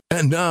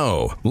And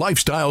now,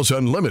 Lifestyles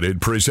Unlimited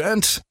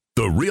presents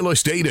the Real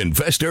Estate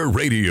Investor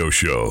Radio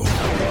Show.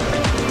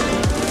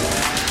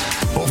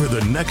 Over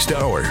the next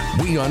hour,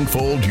 we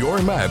unfold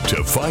your map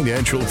to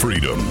financial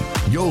freedom.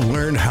 You'll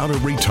learn how to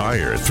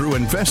retire through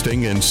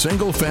investing in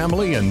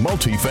single-family and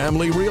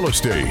multifamily real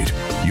estate.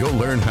 You'll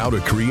learn how to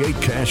create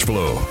cash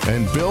flow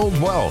and build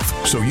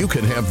wealth so you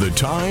can have the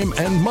time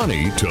and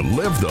money to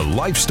live the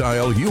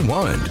lifestyle you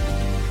want.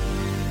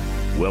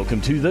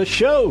 Welcome to the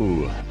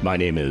show. My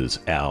name is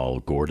Al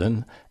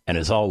Gordon, and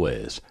as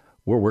always,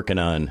 we're working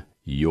on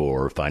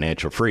your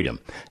financial freedom.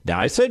 Now,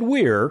 I said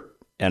we're,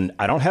 and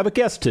I don't have a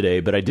guest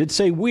today, but I did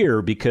say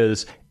we're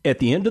because at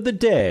the end of the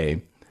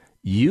day,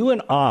 you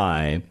and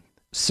I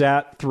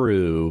sat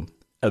through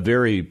a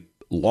very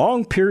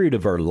long period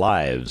of our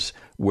lives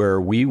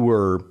where we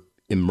were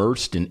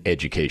immersed in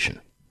education.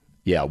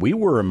 Yeah, we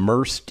were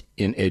immersed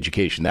in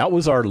education. That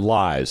was our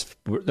lives.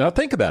 Now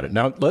think about it.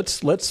 Now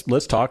let's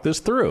talk this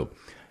through.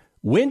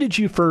 When did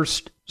you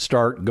first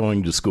start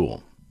going to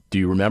school? Do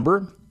you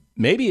remember?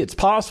 Maybe it's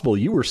possible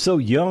you were so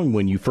young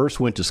when you first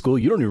went to school,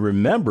 you don't even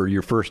remember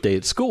your first day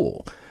at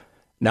school.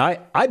 Now,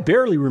 I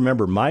barely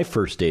remember my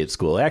first day at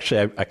school.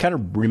 Actually, I kind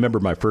of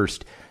remember my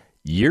first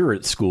year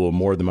at school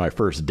more than my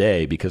first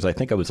day because I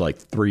think I was like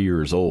 3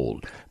 years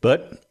old.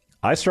 But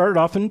I started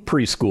off in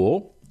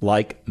preschool,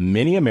 like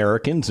many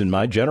Americans in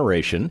my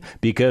generation,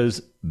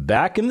 because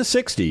back in the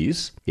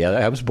 60s, yeah,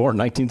 I was born in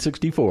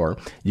 1964.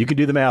 You can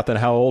do the math on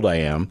how old I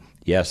am.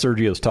 Yeah,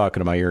 Sergio's talking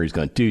to my ear. He's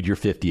going, dude, you're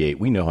 58.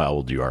 We know how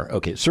old you are.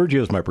 Okay,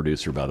 Sergio's my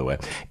producer, by the way.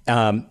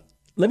 Let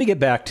me get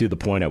back to the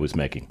point I was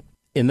making.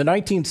 In the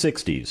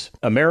 1960s,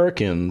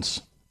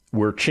 Americans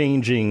were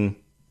changing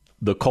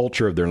the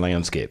culture of their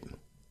landscape.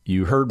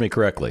 You heard me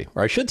correctly.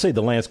 Or I should say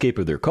the landscape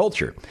of their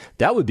culture.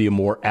 That would be a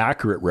more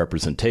accurate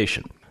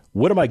representation.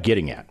 What am I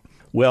getting at?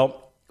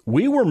 Well,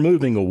 we were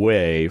moving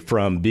away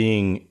from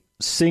being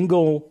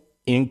single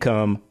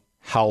income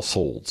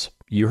households.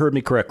 You heard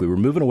me correctly. We're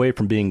moving away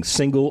from being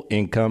single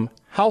income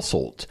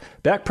households.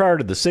 Back prior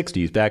to the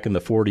 60s, back in the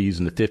 40s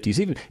and the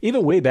 50s,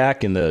 even way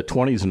back in the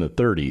 20s and the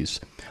 30s,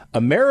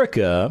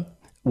 America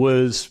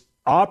was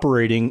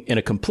operating in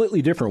a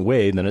completely different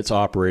way than it's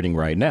operating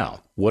right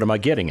now. What am I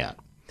getting at?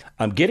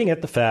 I'm getting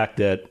at the fact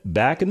that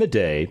back in the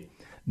day,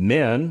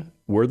 men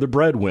were the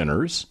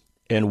breadwinners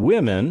and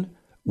women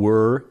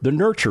were the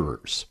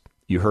nurturers.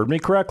 You heard me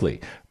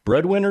correctly.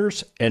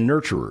 Breadwinners and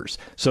nurturers.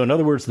 So in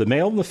other words, the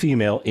male and the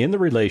female in the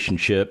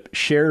relationship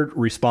shared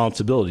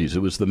responsibilities.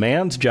 It was the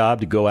man's job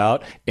to go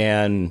out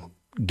and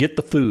get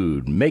the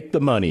food, make the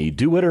money,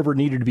 do whatever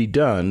needed to be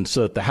done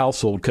so that the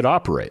household could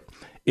operate.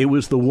 It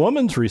was the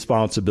woman's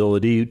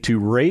responsibility to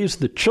raise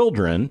the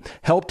children,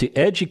 help to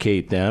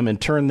educate them,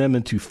 and turn them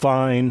into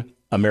fine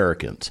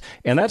Americans.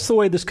 And that's the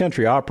way this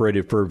country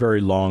operated for a very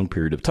long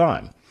period of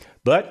time.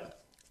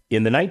 But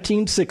in the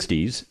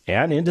 1960s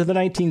and into the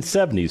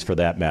 1970s, for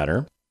that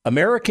matter,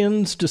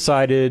 Americans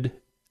decided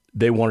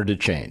they wanted to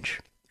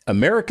change.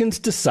 Americans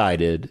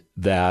decided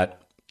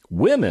that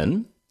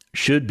women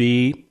should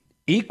be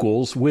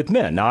equals with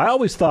men. Now, I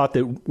always thought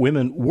that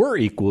women were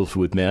equals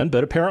with men,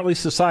 but apparently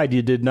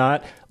society did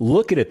not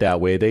look at it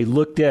that way. They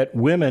looked at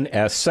women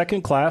as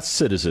second-class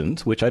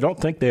citizens, which I don't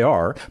think they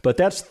are, but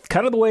that's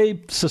kind of the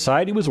way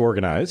society was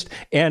organized.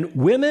 And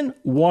women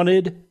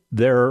wanted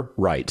their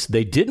rights.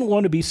 They didn't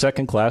want to be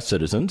second-class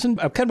citizens, and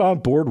I'm kind of on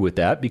board with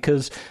that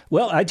because,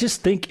 well, I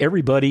just think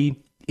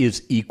everybody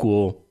is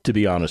equal, to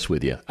be honest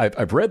with you.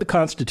 I've read the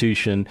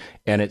Constitution,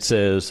 and it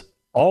says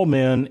all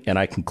men, and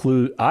I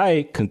conclude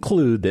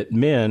that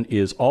men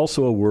is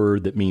also a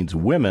word that means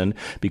women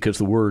because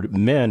the word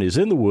men is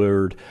in the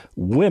word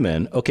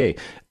women. Okay,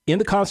 in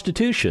the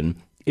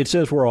Constitution, it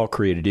says we're all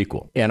created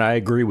equal, and I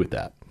agree with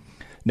that.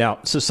 Now,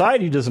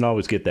 society doesn't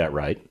always get that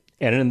right,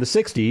 and in the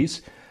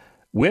 60s,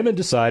 women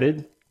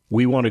decided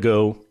we want to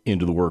go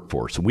into the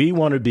workforce. We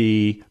want to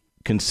be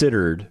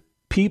considered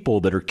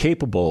people that are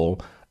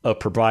capable of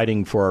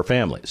providing for our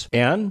families.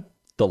 And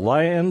the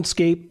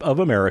landscape of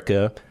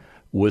America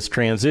was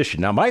transitioned.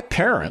 Now, my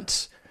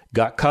parents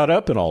got caught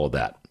up in all of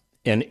that.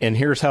 And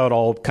here's how it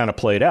all kind of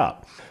played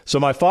out. So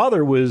my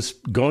father was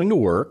going to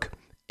work,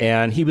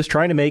 and he was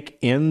trying to make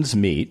ends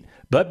meet.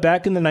 But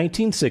back in the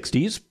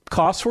 1960s,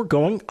 costs were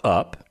going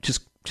up,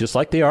 just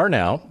like they are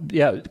now.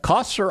 Yeah,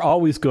 costs are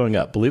always going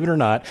up. Believe it or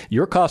not,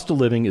 your cost of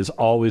living is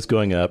always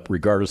going up,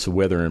 regardless of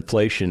whether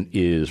inflation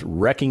is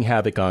wreaking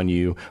havoc on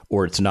you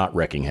or it's not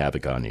wreaking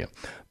havoc on you.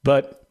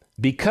 But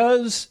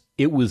because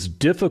it was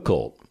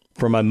difficult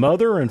for my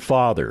mother and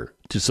father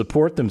to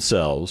support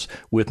themselves,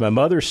 with my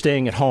mother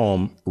staying at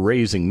home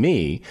raising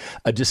me,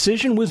 a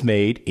decision was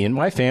made in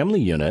my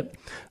family unit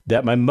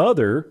that my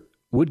mother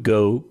would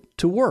go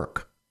to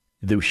work.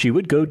 She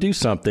would go do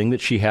something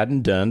that she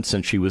hadn't done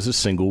since she was a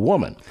single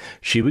woman.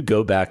 She would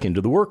go back into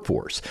the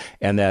workforce,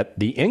 and that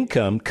the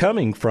income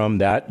coming from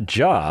that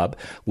job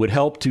would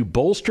help to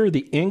bolster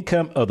the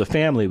income of the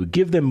family, would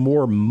give them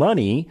more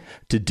money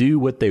to do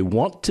what they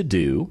want to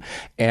do,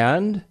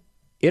 and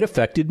it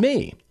affected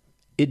me.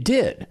 It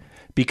did,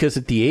 because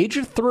at the age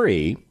of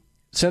 3,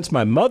 since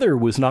my mother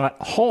was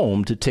not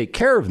home to take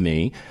care of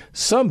me,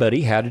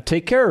 somebody had to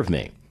take care of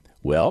me.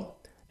 Well,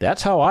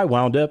 that's how I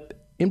wound up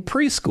in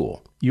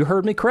preschool. You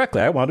heard me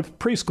correctly. I wound up in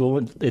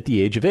preschool at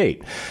the age of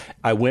 8.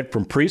 I went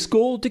from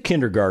preschool to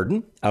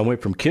kindergarten. I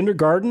went from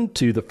kindergarten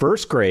to the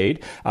first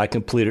grade. I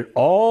completed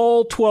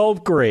all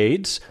 12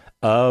 grades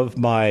of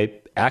my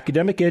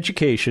academic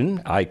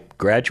education. I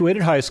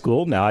graduated high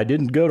school. Now, I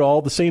didn't go to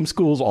all the same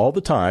schools all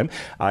the time.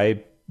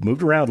 I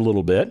moved around a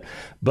little bit.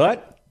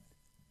 But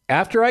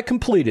after I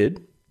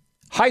completed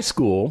high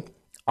school,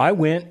 I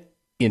went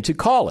into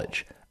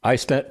college. I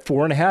spent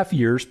 4.5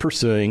 years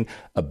pursuing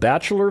a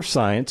Bachelor of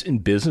Science in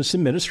Business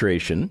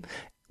Administration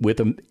with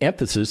an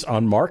emphasis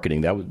on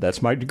marketing.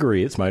 That's my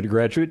degree. It's my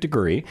graduate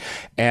degree.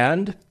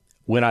 And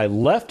when I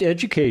left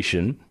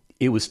education,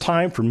 it was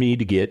time for me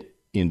to get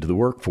into the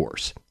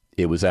workforce.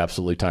 It was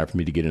absolutely time for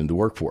me to get into the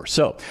workforce.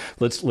 So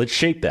let's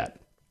shape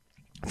that.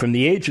 From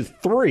the age of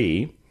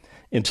 3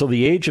 until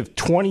the age of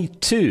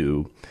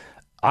 22,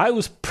 I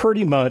was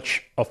pretty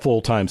much a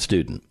full-time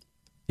student.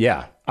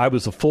 Yeah, I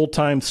was a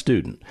full-time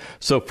student.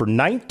 So for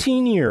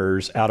 19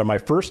 years out of my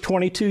first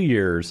 22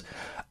 years,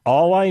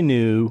 all I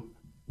knew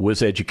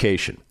was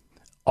education.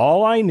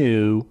 All I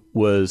knew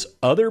was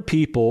other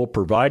people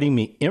providing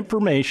me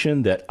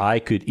information that I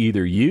could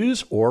either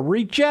use or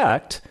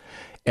reject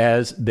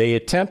as they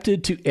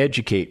attempted to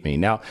educate me.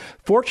 Now,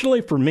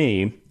 fortunately for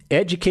me,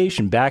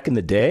 education back in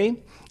the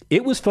day,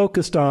 it was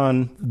focused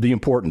on the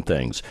important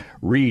things: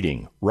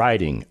 reading,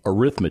 writing,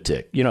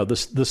 arithmetic,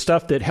 the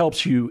stuff that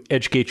helps you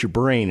educate your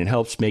brain and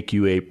helps make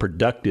you a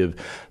productive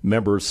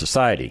member of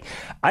society.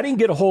 I didn't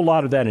get a whole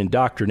lot of that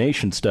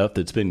indoctrination stuff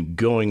that's been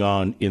going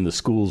on in the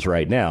schools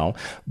right now,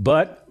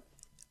 but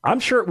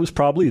I'm sure it was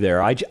probably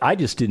there. I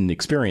just didn't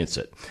experience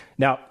it.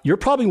 Now, you're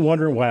probably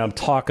wondering why I'm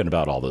talking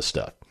about all this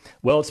stuff.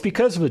 Well, it's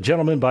because of a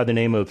gentleman by the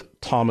name of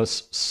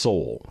Thomas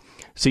Sowell.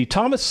 See,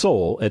 Thomas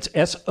Sowell, it's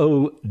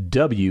Sowell,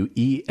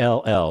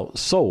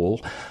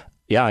 Sowell.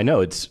 Yeah, I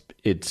know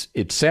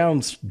it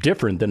sounds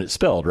different than it's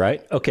spelled,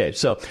 right? Okay,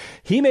 so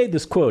he made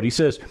this quote. He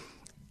says,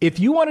 "If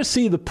you want to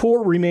see the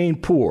poor remain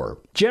poor,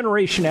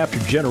 generation after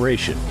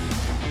generation,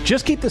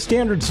 just keep the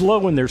standards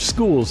low in their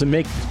schools and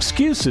make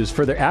excuses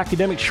for their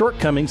academic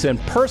shortcomings and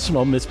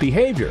personal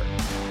misbehavior.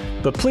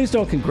 But please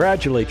don't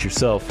congratulate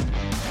yourself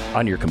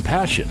on your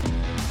compassion."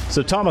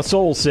 So Thomas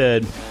Sowell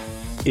said,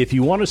 if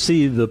you want to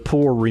see the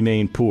poor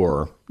remain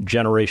poor,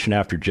 generation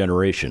after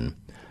generation,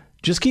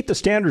 just keep the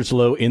standards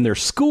low in their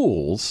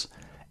schools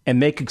and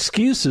make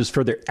excuses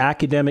for their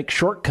academic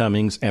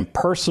shortcomings and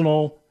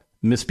personal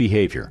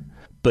misbehavior.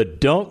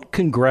 But don't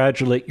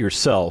congratulate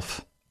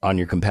yourself on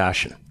your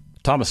compassion.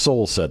 Thomas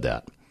Sowell said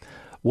that.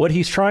 What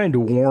he's trying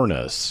to warn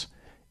us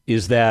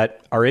is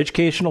that our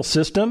educational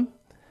system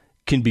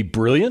can be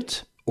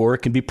brilliant or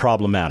it can be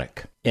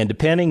problematic. And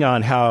depending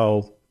on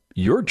how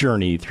your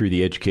journey through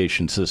the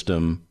education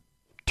system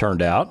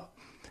turned out,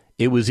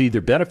 it was either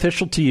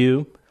beneficial to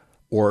you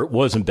or it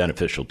wasn't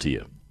beneficial to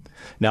you.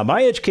 Now,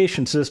 my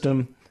education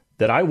system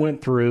that I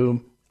went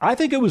through, I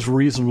think it was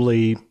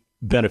reasonably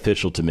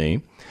beneficial to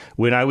me.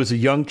 When I was a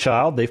young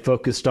child, they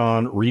focused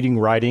on reading,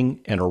 writing,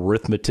 and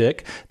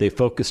arithmetic. They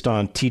focused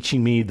on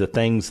teaching me the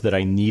things that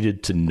I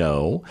needed to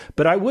know.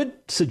 But I would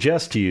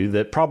suggest to you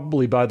that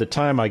probably by the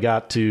time I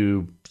got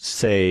to,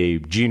 say,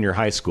 junior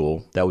high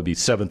school, that would be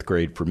 7th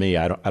grade for me.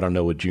 I don't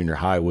know what junior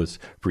high was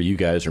for you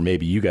guys, or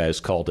maybe you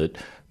guys called it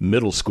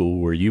middle school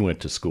where you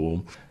went to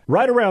school.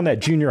 Right around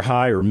that junior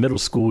high or middle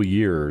school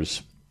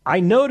years,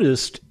 I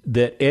noticed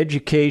that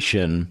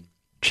education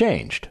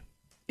changed.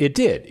 It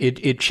did.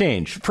 It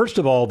changed. First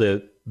of all,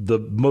 the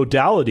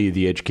modality of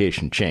the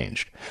education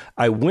changed.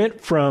 I went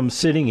from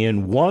sitting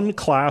in one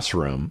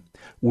classroom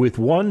with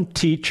one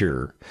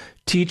teacher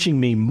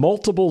teaching me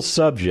multiple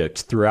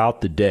subjects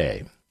throughout the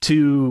day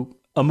to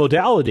a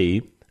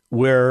modality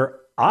where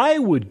I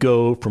would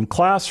go from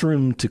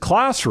classroom to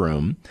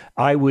classroom.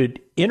 I would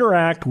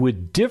interact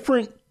with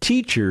different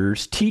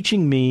teachers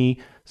teaching me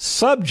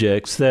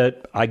subjects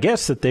that I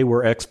guess that they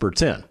were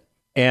experts in.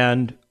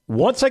 And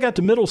once I got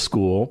to middle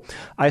school,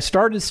 I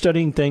started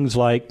studying things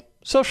like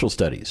social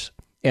studies.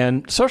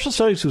 And social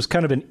studies was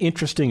kind of an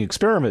interesting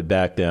experiment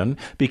back then,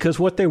 because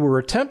what they were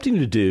attempting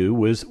to do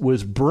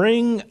was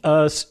bring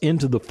us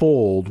into the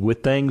fold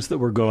with things that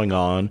were going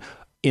on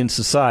in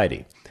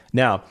society.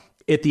 Now,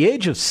 at the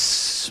age of,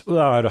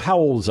 how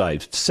old was I?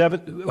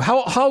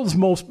 How old is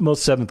most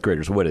 7th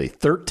graders? What are they,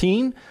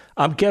 13?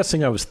 I'm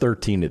guessing I was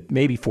 13,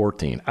 maybe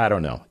 14. I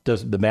don't know.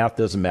 The math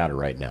doesn't matter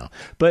right now.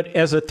 But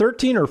as a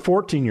 13 or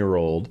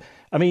 14-year-old,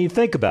 I mean,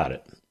 think about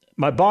it.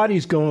 My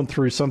body's going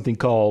through something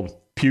called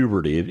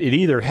puberty. It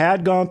either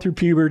had gone through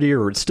puberty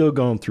or it's still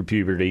going through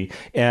puberty.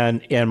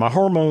 And my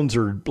hormones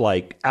are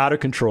like out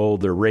of control.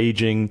 They're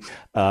raging.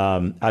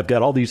 I've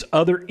got all these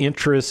other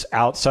interests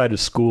outside of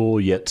school,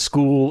 yet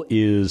school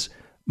is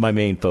my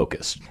main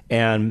focus.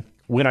 And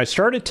when I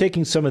started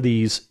taking some of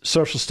these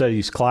social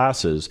studies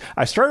classes,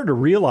 I started to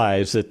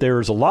realize that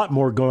there's a lot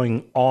more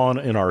going on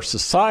in our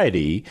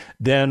society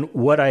than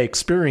what I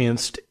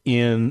experienced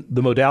in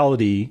the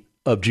modality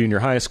of junior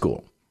high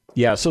school.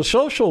 Yeah, so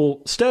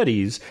social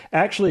studies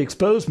actually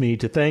exposed me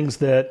to things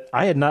that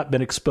I had not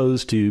been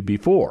exposed to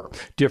before.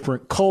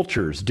 Different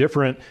cultures,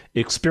 different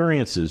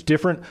experiences,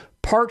 different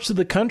parts of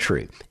the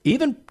country,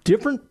 even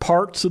different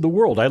parts of the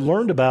world. I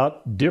learned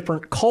about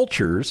different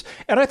cultures,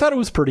 and I thought it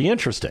was pretty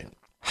interesting.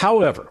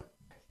 However,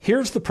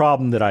 here's the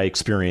problem that I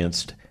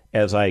experienced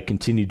as I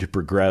continued to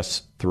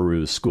progress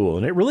through school.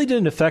 And it really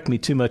didn't affect me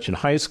too much in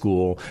high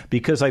school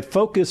because I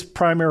focused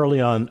primarily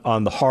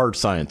on the hard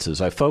sciences.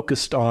 I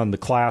focused on the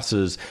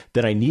classes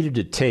that I needed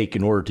to take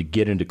in order to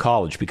get into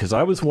college because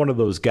I was one of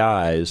those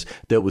guys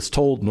that was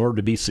told in order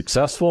to be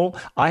successful,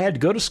 I had to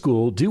go to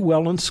school, do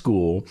well in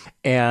school,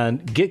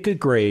 and get good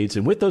grades.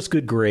 And with those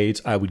good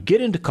grades, I would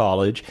get into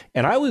college,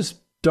 and I was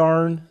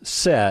darn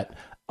set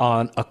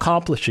on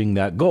accomplishing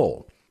that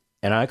goal.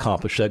 And I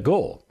accomplished that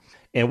goal.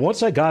 And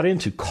once I got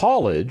into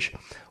college,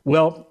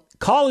 well,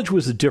 college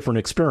was a different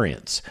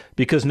experience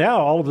because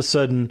now all of a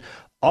sudden,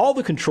 all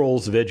the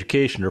controls of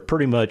education are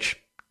pretty much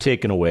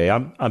taken away.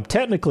 I'm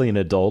technically an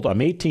adult. I'm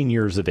 18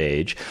 years of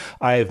age.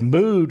 I have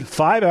moved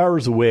 5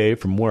 hours away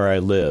from where I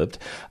lived.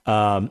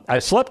 I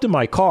slept in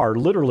my car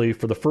literally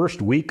for the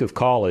first week of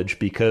college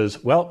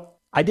because, well,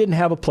 I didn't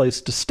have a place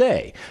to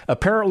stay.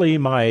 Apparently,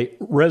 my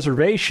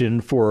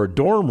reservation for a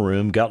dorm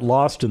room got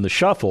lost in the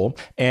shuffle.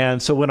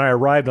 And so when I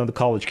arrived on the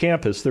college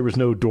campus, there was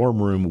no dorm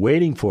room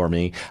waiting for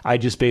me. I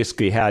just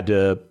basically had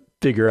to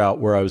figure out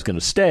where I was going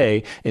to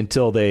stay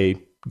until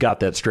they got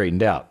that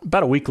straightened out.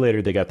 About a week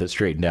later, they got that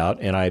straightened out,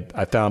 and I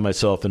found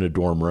myself in a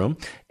dorm room,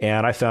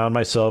 and I found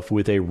myself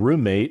with a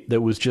roommate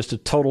that was just a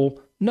total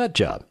nut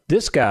job.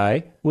 This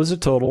guy was a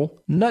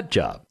total nut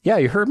job. Yeah,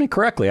 you heard me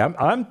correctly.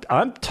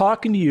 I'm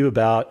talking to you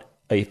about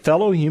a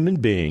fellow human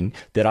being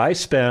that I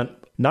spent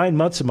 9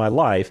 months of my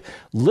life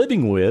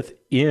living with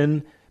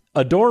in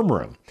a dorm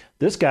room.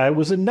 This guy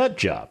was a nut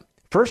job.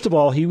 First of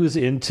all, he was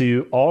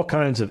into all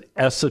kinds of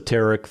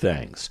esoteric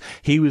things.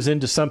 He was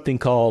into something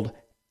called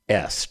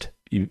EST.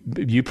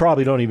 You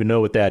probably don't even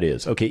know what that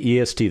is. Okay,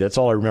 EST, that's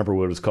all I remember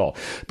what it was called.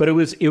 But it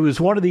was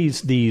one of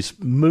these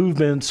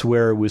movements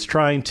where it was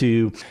trying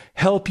to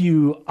help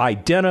you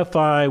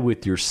identify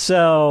with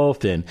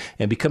yourself and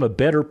become a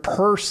better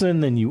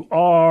person than you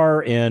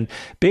are. And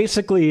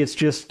basically, it's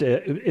just,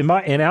 in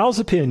Al's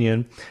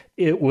opinion,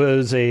 it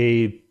was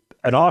an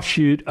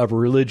offshoot of a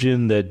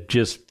religion that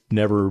just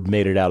never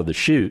made it out of the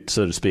chute,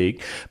 so to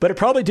speak. But it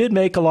probably did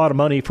make a lot of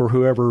money for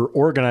whoever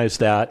organized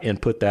that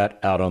and put that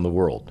out on the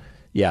world.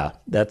 Yeah,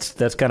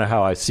 that's kind of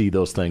how I see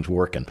those things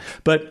working.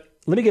 But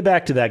let me get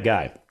back to that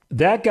guy.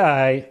 That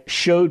guy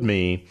showed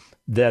me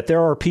that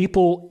there are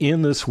people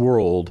in this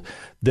world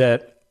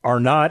that are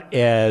not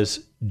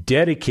as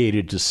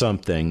dedicated to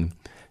something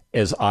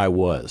as I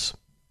was.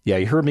 Yeah,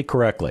 you heard me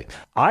correctly.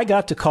 I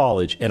got to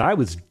college and I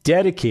was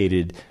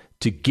dedicated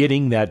to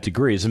getting that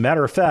degree. As a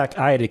matter of fact,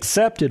 I had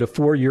accepted a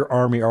 4-year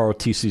Army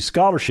ROTC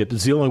scholarship.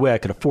 It's the only way I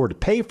could afford to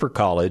pay for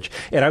college.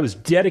 And I was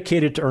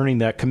dedicated to earning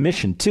that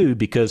commission too,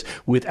 because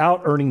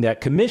without earning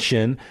that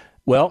commission,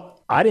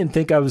 well, I didn't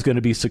think I was going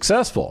to be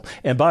successful.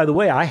 And by the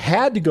way, I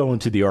had to go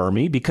into the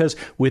Army because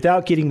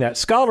without getting that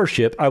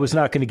scholarship, I was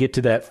not going to get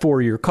to that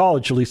 4-year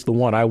college, at least the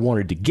one I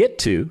wanted to get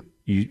to.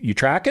 You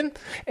tracking?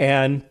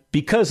 And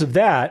because of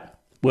that,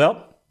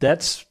 well,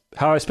 that's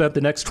how I spent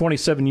the next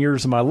 27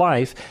 years of my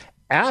life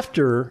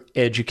after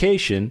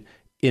education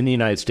in the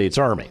United States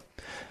Army.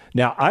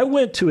 Now, I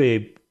went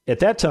to at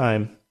that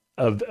time,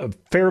 a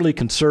fairly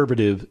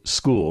conservative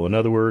school. In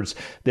other words,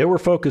 they were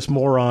focused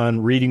more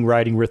on reading,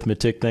 writing,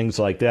 arithmetic, things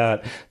like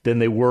that, than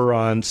they were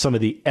on some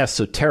of the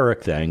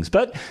esoteric things.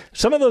 But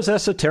some of those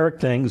esoteric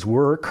things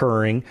were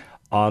occurring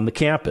on the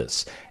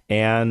campus.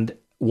 And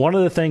one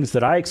of the things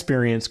that I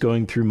experienced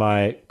going through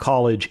my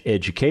college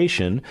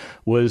education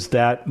was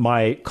that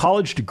my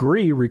college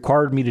degree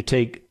required me to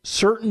take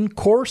certain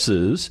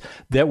courses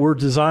that were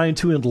designed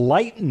to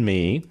enlighten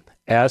me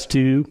as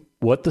to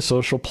what the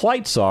social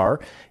plights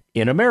are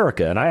in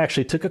America. And I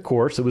actually took a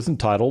course that was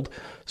entitled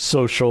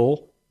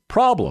Social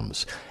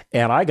Problems.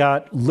 And I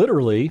got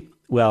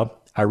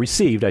I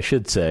received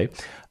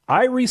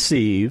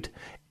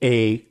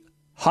a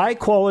high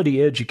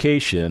quality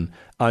education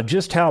on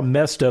just how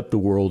messed up the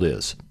world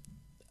is.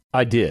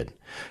 I did.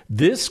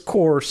 This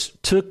course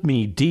took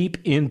me deep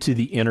into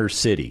the inner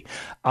city.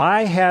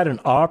 I had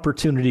an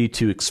opportunity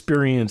to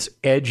experience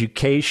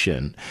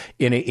education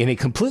in a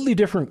completely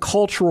different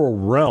cultural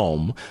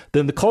realm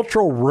than the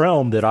cultural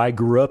realm that I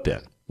grew up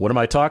in. What am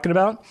I talking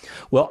about?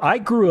 Well, I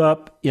grew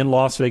up in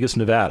Las Vegas,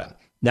 Nevada.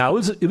 Now,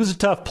 it was a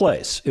tough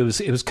place. It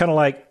was kind of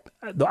like,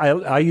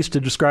 I used to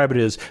describe it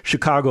as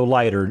Chicago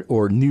light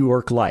or New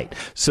York light.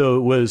 So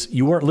it was,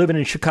 you weren't living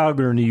in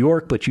Chicago or New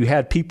York, but you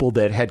had people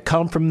that had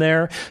come from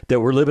there that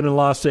were living in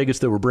Las Vegas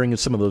that were bringing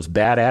some of those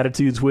bad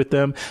attitudes with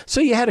them. So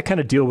you had to kind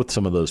of deal with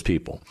some of those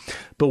people.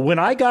 But when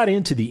I got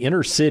into the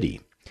inner city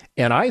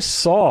and I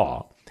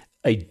saw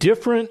a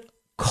different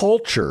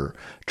culture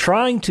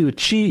trying to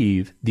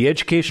achieve the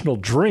educational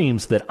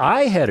dreams that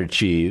I had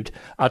achieved,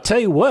 I'll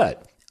tell you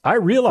what, I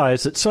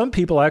realized that some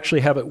people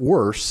actually have it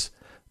worse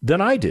than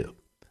I do.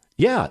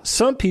 Yeah,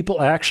 some people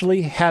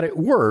actually had it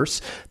worse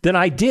than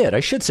I did.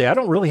 I should say, I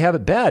don't really have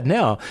it bad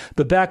now,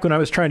 but back when I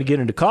was trying to get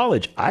into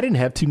college, I didn't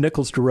have two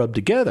nickels to rub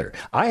together.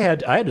 I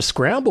had to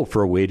scramble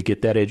for a way to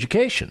get that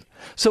education.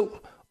 So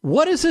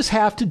what does this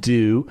have to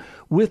do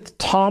with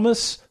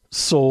Thomas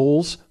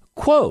Sowell's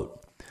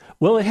quote?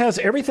 Well, it has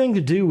everything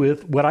to do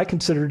with what I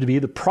consider to be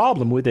the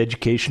problem with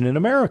education in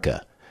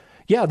America.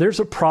 Yeah,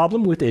 there's a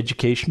problem with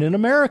education in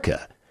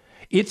America.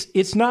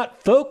 It's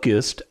not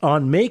focused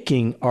on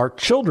making our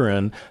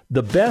children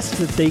the best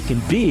that they can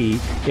be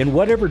in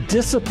whatever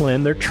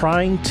discipline they're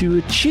trying to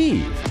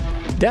achieve.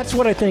 That's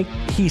what I think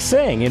he's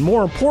saying. And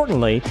more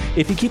importantly,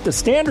 if you keep the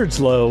standards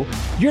low,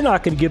 you're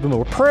not going to give them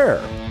a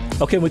prayer.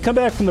 Okay, when we come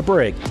back from the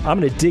break, I'm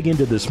going to dig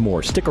into this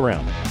more. Stick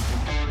around.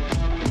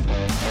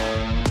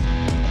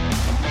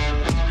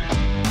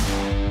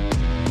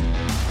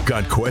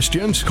 Got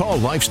questions? Call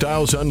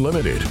Lifestyles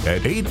Unlimited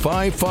at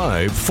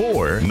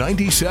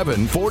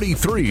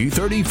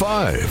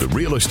 855-497-4335. The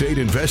Real Estate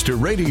Investor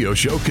Radio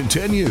Show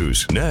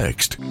continues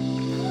next.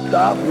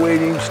 Stop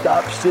waiting.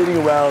 Stop sitting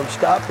around.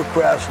 Stop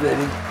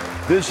procrastinating.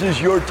 This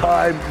is your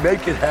time.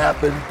 Make it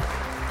happen.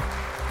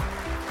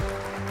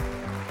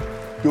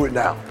 Do it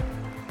now.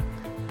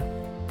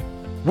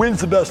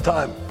 When's the best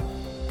time?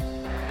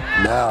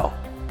 Now.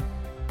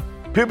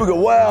 People go,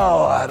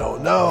 well, I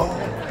don't know.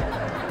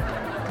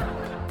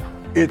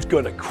 It's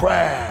going to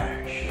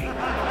crash.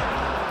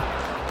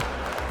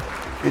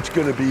 It's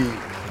going to be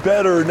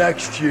better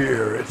next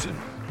year.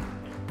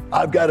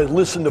 I've got to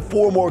listen to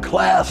 4 more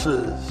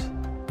classes.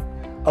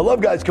 I love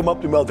guys come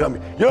up to me all the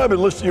time. You know, I've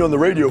been listening to you on the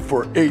radio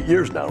for 8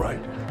 years now, right?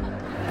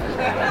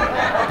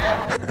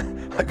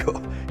 I go,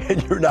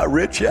 and you're not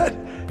rich yet?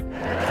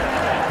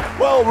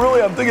 Well,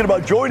 really, I'm thinking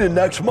about joining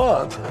next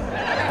month.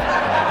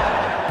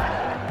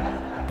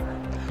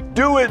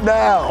 Do it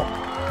now.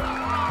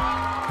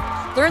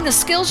 Learn the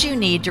skills you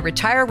need to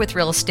retire with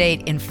real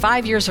estate in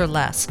 5 years or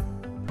less.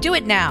 Do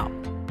it now.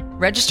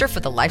 Register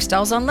for the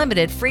Lifestyles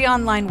Unlimited free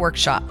online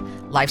workshop,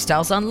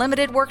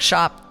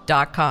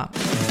 lifestylesunlimitedworkshop.com.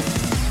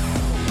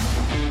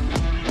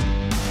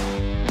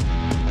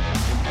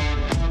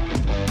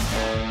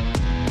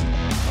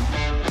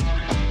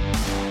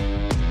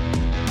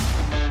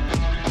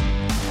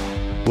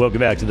 Welcome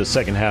back to the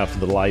second half of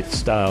the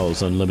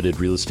Lifestyles Unlimited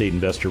Real Estate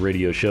Investor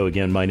Radio Show.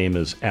 Again, my name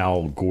is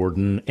Al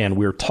Gordon, and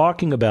we're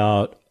talking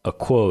about a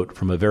quote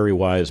from a very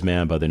wise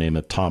man by the name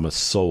of Thomas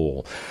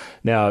Sowell.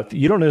 Now, if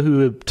you don't know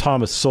who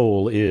Thomas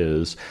Sowell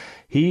is,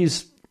 I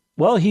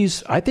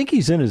think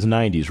he's in his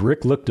 90s.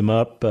 Rick looked him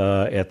up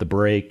at the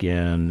break,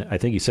 and I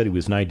think he said he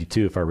was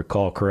 92, if I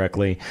recall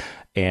correctly.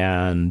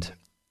 And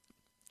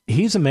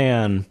he's a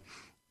man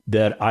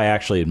that I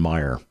actually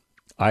admire.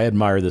 I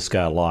admire this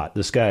guy a lot.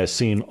 This guy has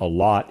seen a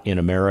lot in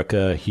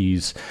America.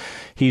 He's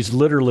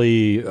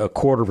literally a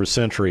quarter of a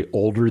century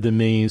older than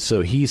me,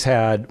 so he's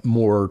had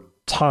more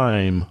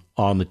time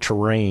on the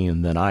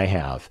terrain than I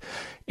have.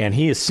 And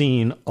he has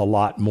seen a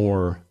lot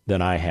more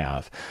than I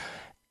have.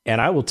 And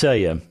I will tell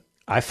you,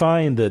 I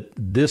find that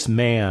this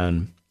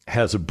man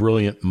has a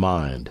brilliant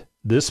mind.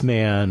 This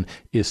man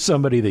is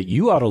somebody that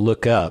you ought to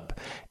look up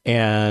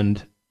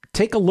and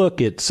take a look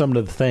at some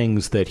of the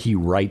things that he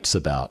writes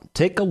about.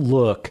 Take a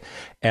look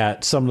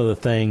at some of the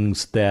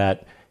things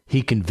that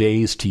he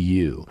conveys to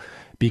you.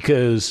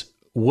 Because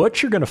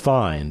what you're going to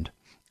find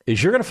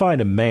is you're going to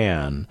find a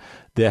man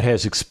that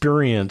has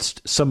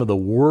experienced some of the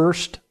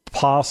worst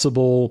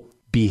possible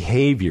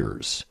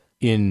behaviors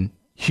in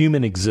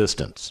human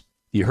existence.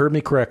 You heard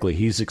me correctly.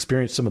 He's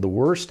experienced some of the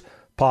worst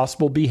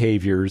possible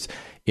behaviors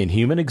in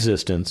human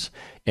existence,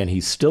 and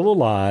he's still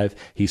alive.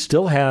 He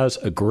still has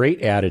a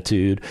great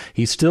attitude.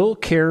 He still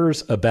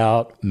cares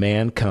about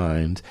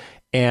mankind,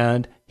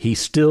 and he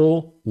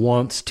still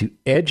wants to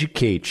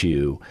educate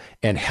you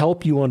and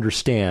help you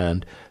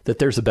understand that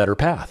there's a better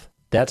path.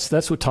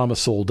 That's what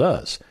Thomas Sowell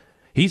does.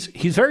 He's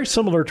very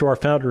similar to our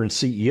founder and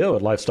CEO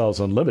at Lifestyles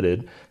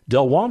Unlimited,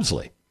 Del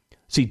Walmsley.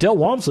 See, Del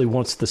Walmsley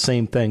wants the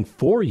same thing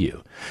for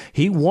you.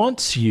 He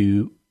wants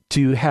you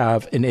to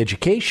have an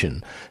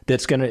education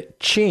that's going to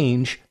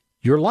change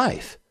your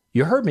life.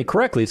 You heard me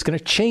correctly. It's going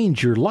to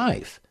change your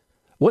life.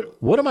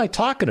 What am I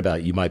talking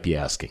about, you might be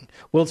asking?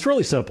 Well, it's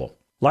really simple.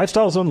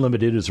 Lifestyles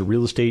Unlimited is a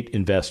real estate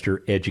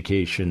investor,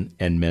 education,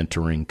 and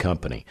mentoring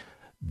company.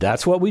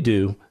 That's what we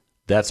do.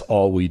 That's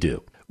all we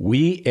do.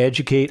 We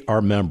educate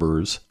our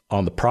members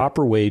on the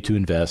proper way to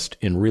invest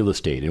in real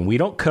estate. And we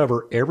don't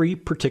cover every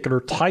particular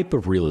type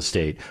of real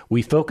estate.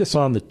 We focus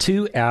on the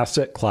 2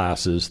 asset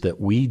classes that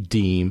we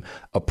deem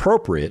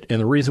appropriate. And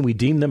the reason we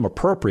deem them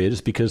appropriate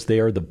is because they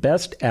are the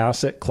best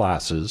asset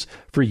classes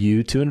for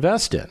you to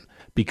invest in,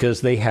 because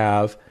they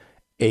have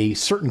a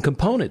certain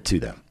component to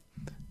them.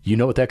 You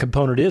know what that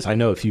component is? I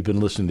know if you've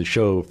been listening to the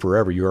show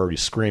forever, you're already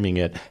screaming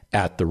it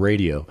at the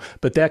radio.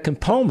 But that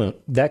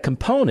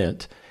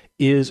component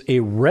is a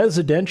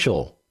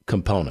residential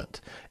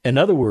component. In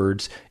other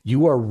words,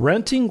 you are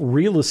renting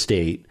real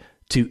estate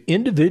to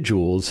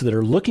individuals that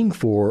are looking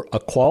for a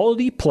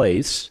quality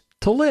place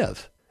to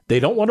live. They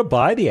don't want to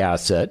buy the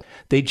asset.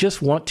 They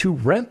just want to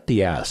rent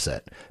the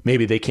asset.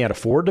 Maybe they can't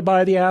afford to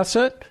buy the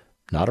asset.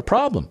 Not a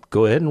problem.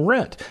 Go ahead and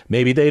rent.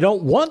 Maybe they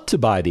don't want to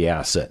buy the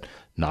asset.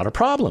 Not a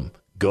problem.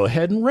 Go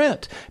ahead and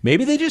rent.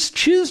 Maybe they just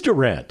choose to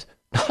rent.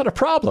 Not a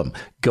problem.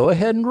 Go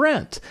ahead and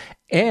rent.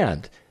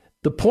 And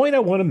the point I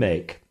want to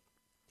make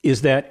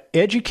is that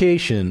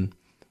education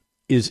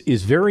is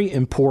very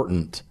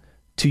important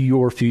to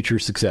your future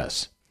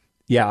success.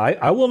 Yeah,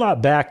 I will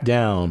not back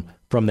down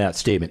from that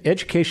statement.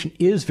 Education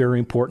is very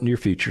important to your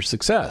future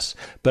success.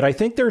 But I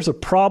think there's a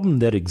problem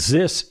that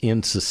exists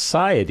in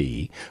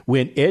society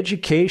when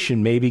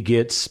education maybe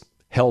gets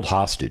held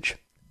hostage.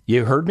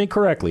 You heard me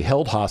correctly,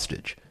 held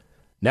hostage.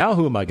 Now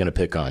who am I going to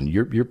pick on?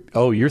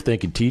 You're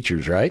thinking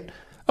teachers, right?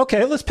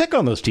 Okay, let's pick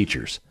on those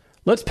teachers.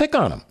 Let's pick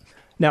on them.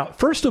 Now,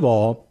 first of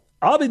all,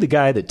 I'll be the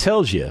guy that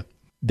tells you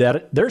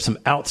that there's some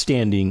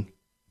outstanding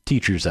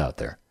teachers out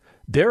there.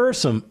 There are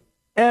some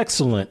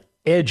excellent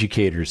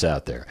educators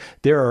out there.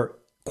 There are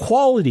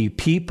quality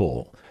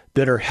people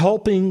that are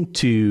helping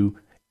to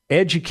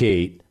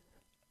educate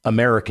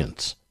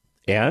Americans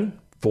and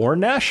foreign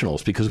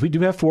nationals, because we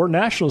do have foreign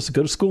nationals that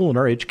go to school in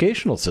our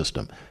educational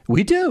system.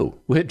 We do.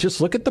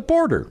 Just look at the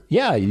border.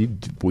 Yeah,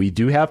 we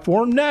do have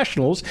foreign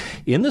nationals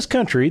in this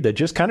country that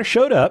just kind of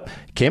showed up,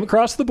 came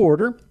across the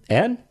border,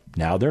 and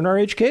now they're in our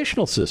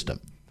educational system.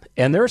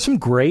 And there are some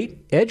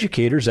great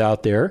educators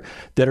out there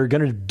that are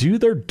going to do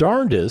their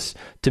darndest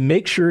to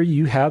make sure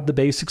you have the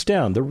basics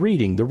down, the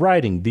reading, the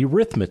writing, the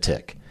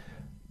arithmetic.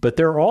 But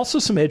there are also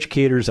some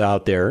educators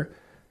out there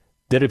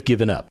that have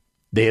given up.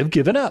 They have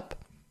given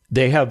up.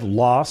 They have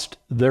lost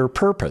their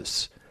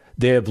purpose.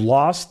 They have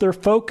lost their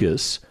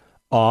focus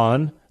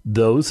on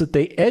those that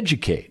they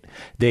educate.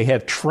 They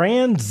have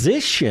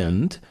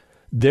transitioned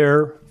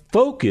their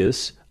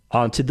focus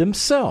onto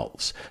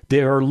themselves.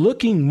 They are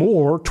looking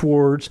more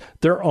towards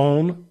their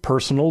own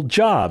personal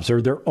jobs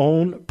or their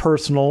own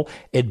personal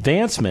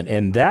advancement.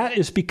 And that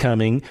is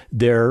becoming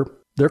their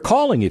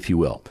calling, if you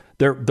will,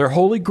 their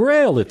holy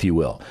grail, if you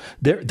will,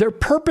 their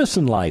purpose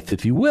in life,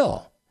 if you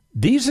will.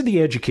 These are the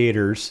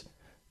educators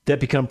that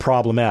become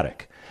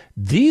problematic.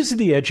 These are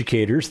the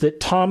educators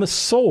that Thomas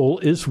Sowell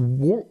is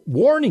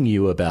warning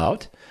you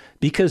about,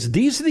 because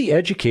these are the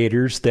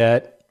educators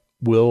that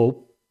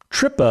will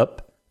trip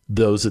up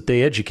those that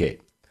they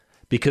educate,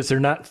 because they're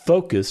not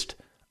focused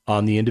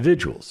on the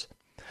individuals.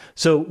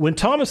 So when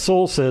Thomas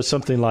Sowell says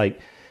something like,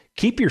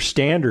 keep your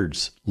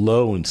standards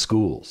low in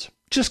schools,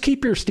 just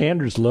keep your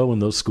standards low in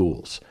those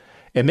schools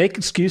and make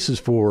excuses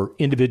for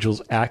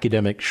individuals'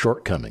 academic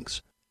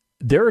shortcomings.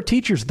 There are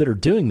teachers that are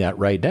doing that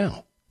right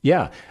now.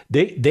 Yeah,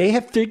 they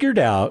have figured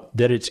out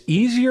that it's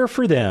easier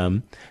for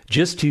them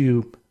just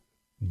to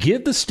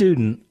give the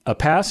student a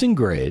passing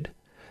grade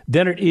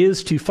than it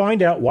is to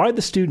find out why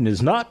the student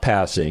is not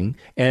passing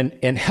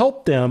and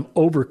help them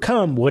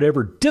overcome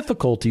whatever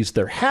difficulties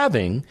they're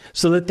having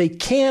so that they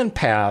can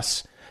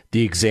pass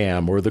the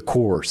exam or the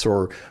course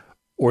or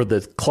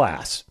the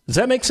class. Does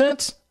that make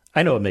sense?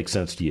 I know it makes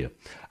sense to you.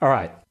 All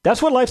right.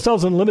 That's what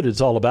Lifestyles Unlimited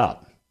is all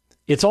about.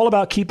 It's all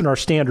about keeping our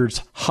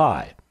standards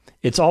high.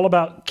 It's all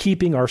about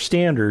keeping our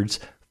standards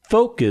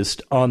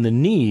focused on the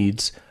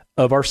needs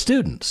of our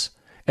students.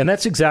 And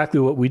that's exactly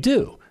what we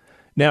do.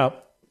 Now,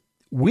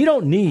 we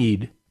don't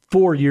need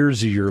 4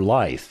 years of your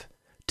life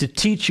to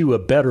teach you a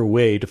better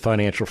way to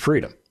financial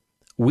freedom.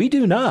 We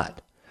do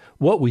not.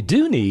 What we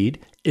do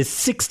need is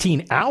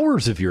 16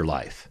 hours of your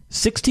life.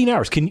 16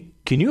 hours. Can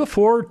you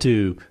afford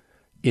to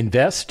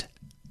invest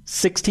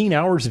 16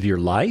 hours of your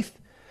life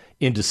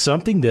into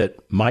something that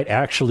might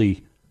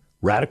actually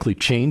radically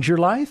change your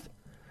life?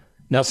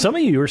 Now, some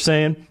of you are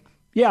saying,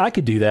 yeah, I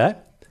could do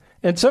that.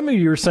 And some of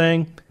you are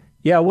saying,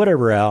 yeah,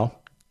 whatever, Al,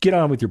 get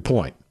on with your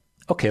point.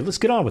 Okay, let's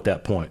get on with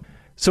that point.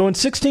 So in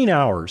 16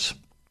 hours,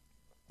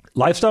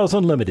 Lifestyles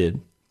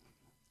Unlimited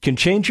can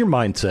change your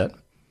mindset,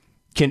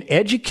 can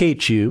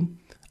educate you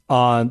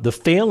on the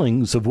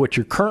failings of what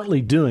you're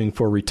currently doing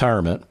for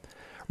retirement,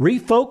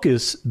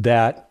 refocus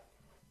that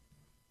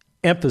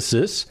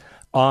emphasis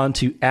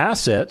onto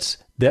assets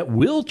that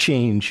will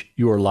change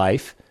your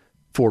life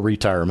for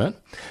retirement.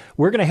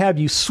 We're going to have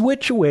you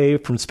switch away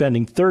from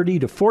spending 30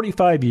 to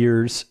 45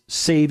 years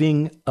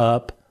saving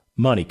up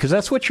money, because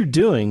that's what you're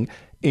doing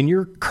in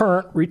your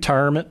current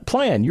retirement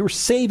plan. You're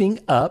saving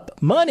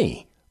up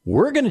money.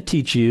 We're going to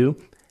teach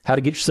you how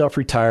to get yourself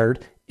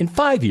retired in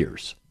 5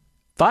 years.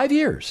 5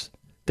 years.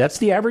 That's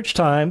the average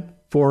time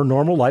for a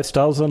normal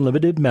Lifestyles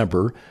Unlimited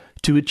member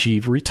to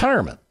achieve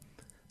retirement.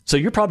 So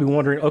you're probably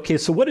wondering, okay,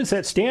 so what is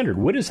that standard?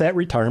 What is that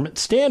retirement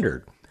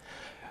standard?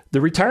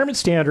 The retirement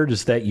standard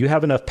is that you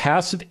have enough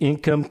passive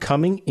income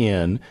coming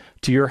in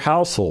to your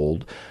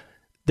household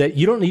that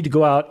you don't need to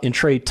go out and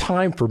trade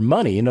time for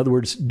money. In other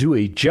words, do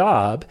a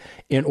job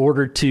in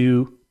order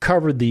to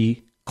cover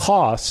the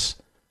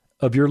costs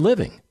of your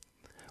living.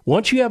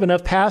 Once you have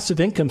enough passive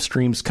income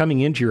streams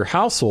coming into your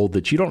household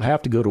that you don't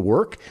have to go to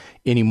work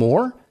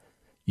anymore,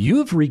 you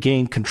have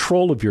regained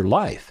control of your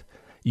life.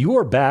 You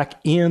are back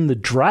in the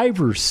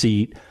driver's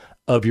seat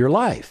of your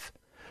life.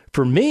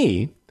 For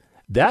me,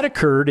 that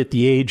occurred at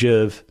the age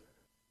of,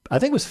 I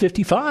think it was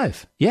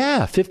 55.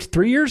 Yeah,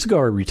 53 years ago,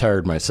 I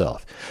retired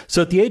myself.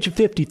 So at the age of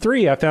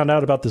 53, I found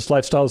out about this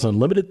Lifestyles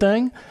Unlimited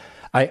thing.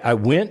 I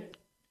went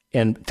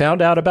and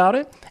found out about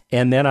it,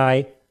 and then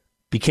I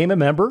became a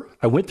member.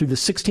 I went through the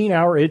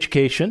 16-hour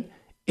education.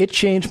 It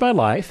changed my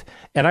life,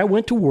 and I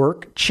went to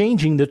work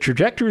changing the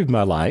trajectory of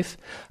my life.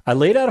 I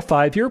laid out a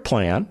 5-year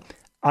plan.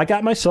 I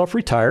got myself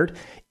retired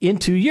in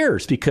 2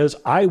 years because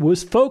I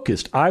was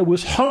focused. I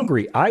was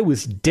hungry. I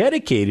was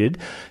dedicated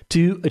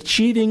to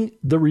achieving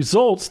the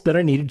results that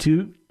I needed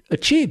to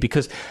achieve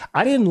because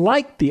I didn't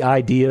like the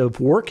idea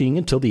of working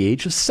until the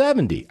age of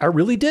 70. I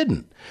really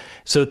didn't.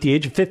 So at the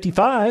age of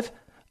 55,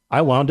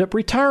 I wound up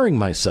retiring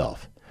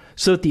myself.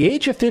 So at the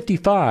age of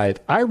 55,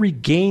 I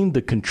regained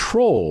the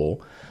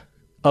control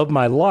of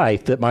my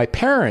life that my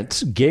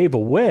parents gave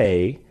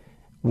away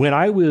when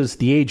I was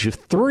the age of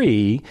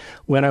 3,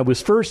 when I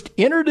was first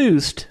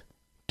introduced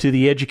to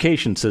the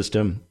education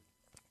system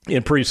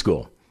in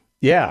preschool.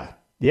 Yeah,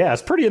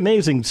 it's a pretty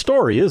amazing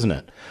story, isn't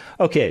it?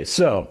 Okay,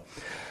 so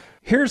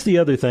here's the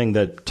other thing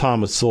that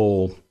Thomas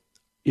Sowell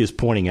is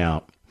pointing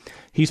out.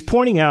 He's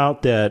pointing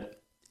out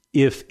that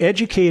if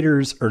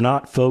educators are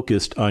not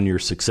focused on your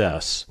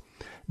success,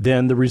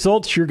 then the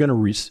results you're going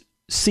to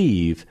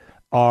receive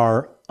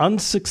are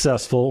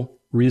unsuccessful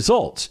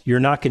results. You're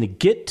not going to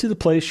get to the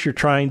place you're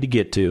trying to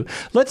get to.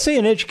 Let's say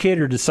an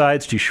educator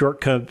decides to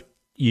shortcut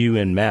you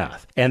in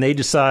math, and they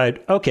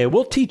decide, okay,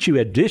 we'll teach you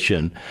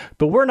addition,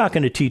 but we're not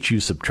going to teach you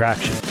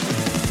subtraction.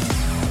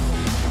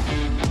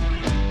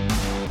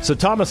 So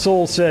Thomas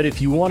Sowell said,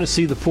 if you want to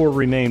see the poor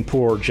remain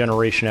poor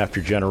generation after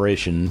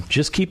generation,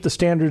 just keep the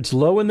standards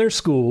low in their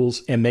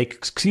schools and make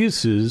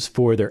excuses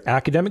for their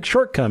academic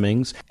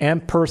shortcomings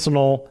and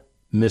personal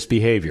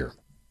misbehavior.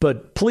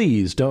 But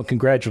please don't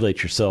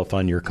congratulate yourself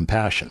on your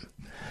compassion.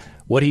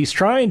 What he's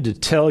trying to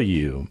tell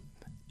you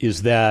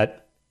is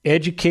that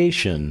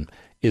education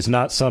is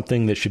not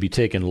something that should be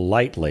taken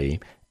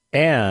lightly,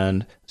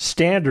 and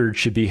standards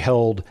should be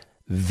held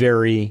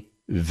very,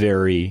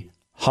 very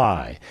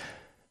high.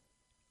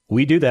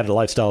 We do that at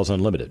Lifestyles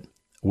Unlimited.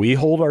 We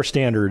hold our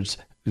standards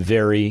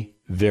very,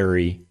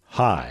 very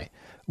high.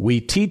 We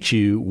teach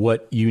you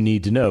what you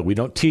need to know. We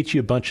don't teach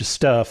you a bunch of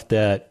stuff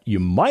that you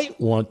might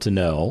want to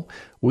know.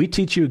 We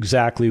teach you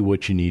exactly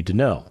what you need to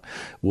know.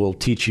 We'll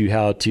teach you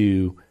how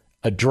to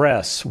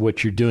address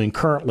what you're doing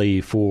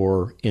currently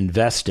for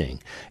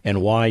investing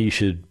and why you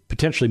should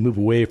potentially move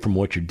away from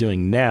what you're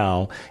doing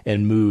now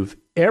and move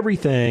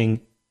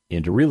everything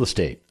into real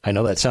estate. I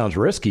know that sounds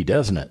risky,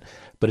 doesn't it?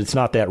 But it's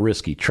not that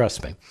risky,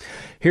 trust me.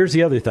 Here's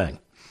the other thing.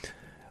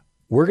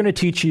 We're going to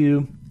teach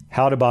you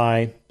how to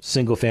buy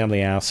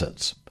single-family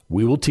assets.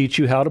 We will teach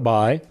you how to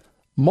buy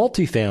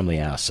multifamily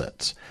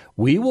assets.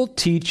 We will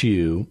teach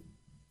you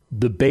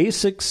the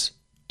basics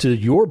to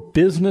your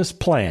business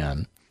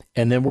plan,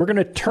 and then we're going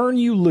to turn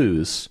you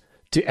loose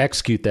to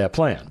execute that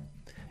plan.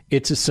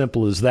 It's as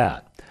simple as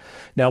that.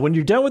 Now, when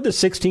you're done with the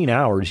 16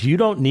 hours, you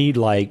don't need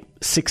like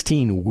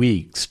 16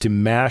 weeks to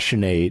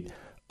machinate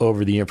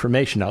over the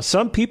information. Now,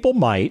 some people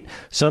might.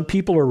 Some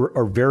people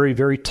are very,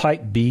 very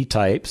type B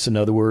types. In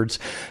other words,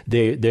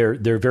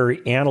 they're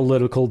very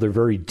analytical. They're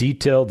very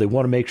detailed. They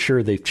want to make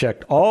sure they've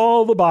checked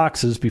all the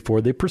boxes before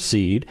they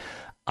proceed.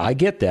 I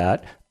get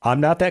that. I'm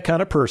not that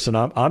kind of person.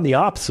 I'm the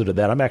opposite of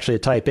that. I'm actually a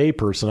type A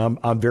person.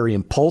 I'm very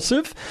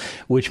impulsive,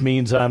 which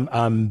means I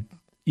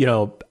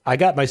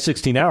got my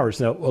 16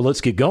 hours. Now, well,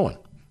 let's get going.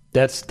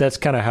 That's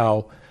kind of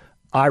how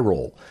I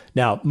roll.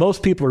 Now,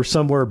 most people are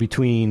somewhere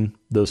between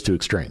those two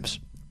extremes.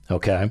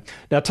 Okay.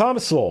 Now,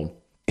 Thomas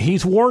Sowell,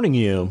 he's warning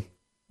you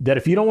that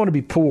if you don't want to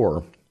be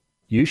poor,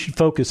 you should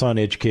focus on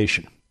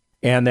education.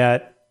 And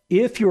that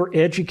if your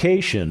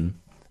education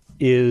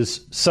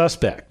is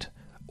suspect,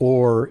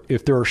 or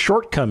if there are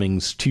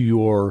shortcomings to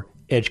your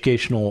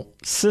educational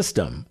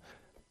system,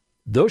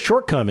 those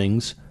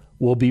shortcomings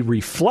will be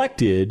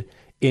reflected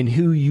in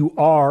who you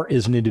are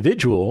as an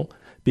individual,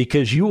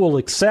 because you will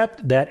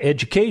accept that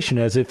education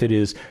as if it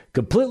is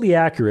completely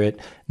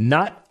accurate,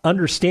 not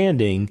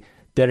understanding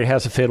that it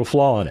has a fatal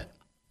flaw in it.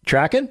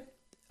 Tracking?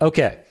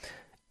 Okay.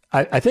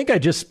 I think I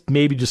just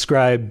maybe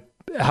described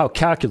how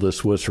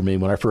calculus was for me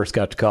when I first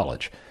got to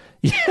college.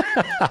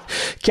 Yeah.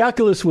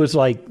 Calculus was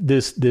like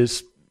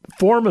this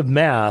form of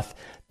math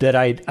that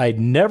I'd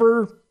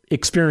never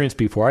experienced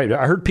before.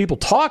 I heard people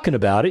talking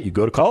about it. You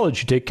go to college,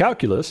 you take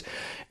calculus,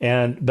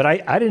 but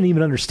I didn't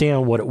even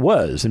understand what it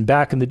was. And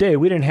back in the day,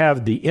 we didn't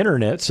have the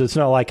internet, so it's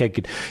not like I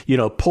could,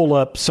 pull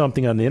up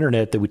something on the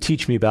internet that would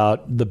teach me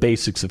about the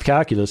basics of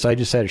calculus. I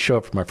just had to show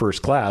up for my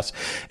first class,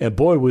 and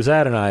boy, was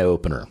that an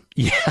eye-opener.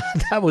 Yeah,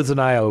 that was an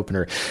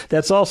eye-opener.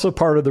 That's also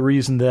part of the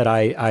reason that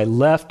I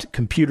left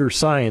computer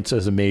science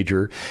as a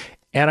major,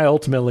 and I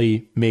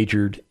ultimately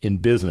majored in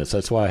business.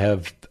 That's why I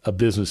have a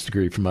business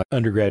degree from my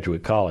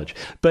undergraduate college.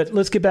 But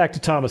let's get back to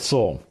Thomas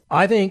Sowell.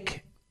 I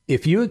think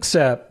if you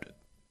accept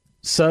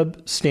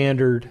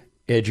substandard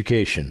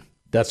education,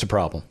 that's a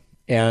problem.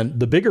 And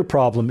the bigger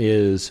problem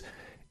is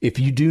if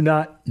you do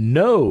not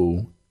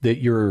know that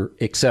you're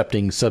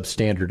accepting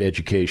substandard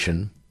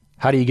education,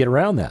 how do you get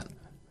around that?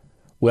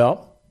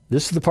 Well,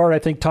 This is the part I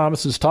think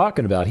Thomas is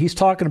talking about. He's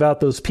talking about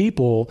those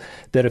people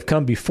that have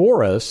come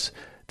before us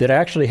that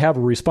actually have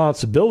a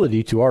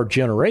responsibility to our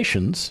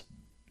generations.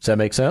 Does that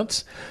make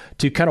sense?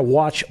 To kind of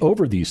watch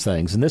over these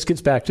things. And this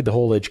gets back to the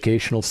whole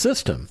educational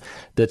system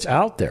that's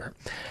out there.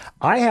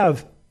 I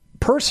have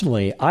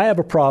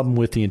a problem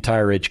with the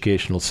entire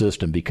educational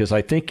system because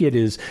I think it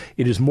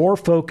is more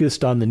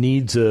focused on the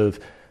needs of,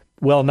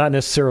 well, not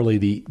necessarily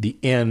the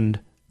end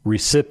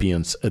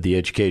recipients of the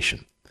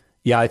education.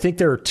 Yeah, I think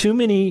there are too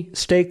many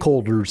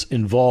stakeholders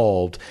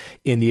involved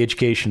in the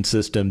education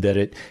system that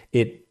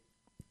it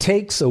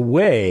takes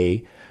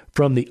away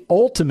from the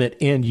ultimate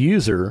end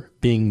user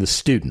being the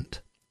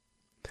student.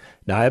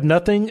 Now, I have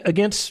nothing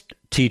against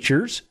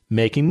teachers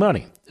making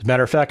money. As a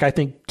matter of fact, I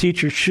think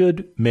teachers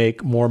should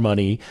make more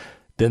money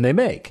than they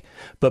make.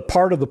 But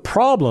part of the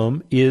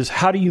problem is,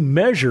 how do you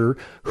measure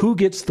who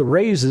gets the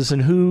raises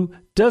and who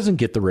doesn't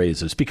get the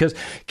raises? Because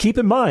keep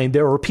in mind,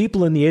 there are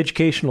people in the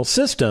educational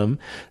system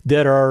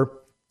that are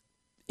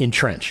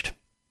entrenched.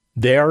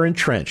 They are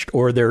entrenched,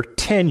 or they're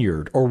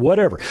tenured, or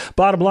whatever.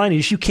 Bottom line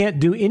is, you can't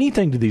do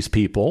anything to these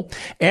people,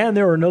 and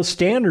there are no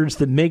standards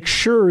that make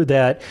sure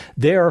that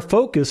they are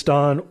focused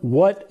on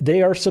what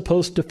they are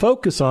supposed to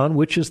focus on,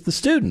 which is the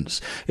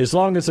students. As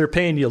long as they're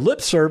paying you lip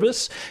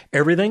service,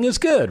 everything is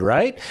good,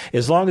 right?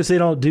 As long as they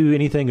don't do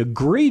anything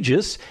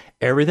egregious,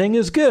 everything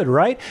is good,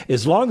 right?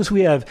 As long as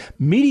we have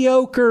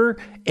mediocre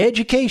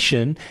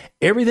education,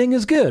 everything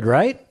is good,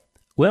 right?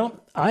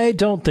 Well, I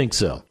don't think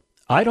so.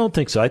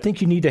 I think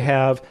you need to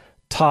have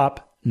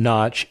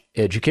top-notch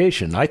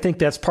education. I think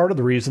that's part of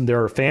the reason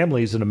there are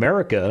families in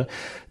America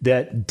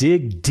that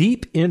dig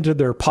deep into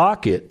their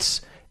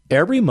pockets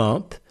every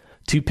month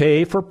to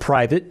pay for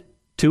private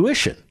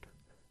tuition.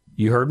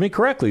 You heard me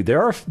correctly.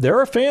 There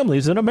are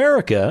families in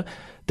America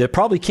that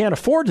probably can't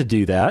afford to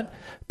do that,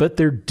 but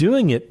they're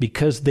doing it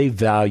because they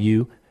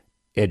value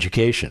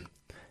education.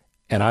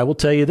 And I will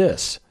tell you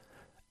this,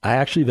 I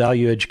actually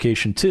value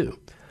education too.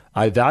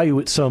 I value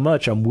it so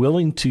much, I'm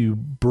willing to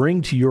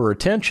bring to your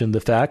attention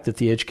the fact that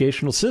the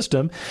educational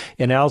system,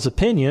 in Al's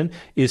opinion,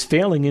 is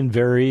failing in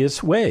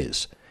various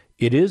ways.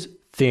 It is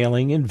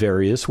failing in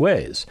various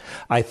ways.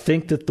 I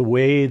think that the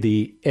way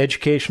the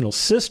educational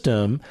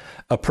system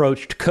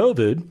approached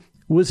COVID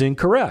was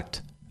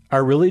incorrect. I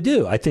really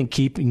do. I think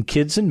keeping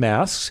kids in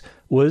masks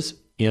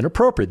was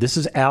inappropriate. This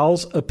is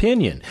Al's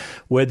opinion.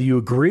 Whether you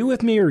agree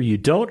with me or you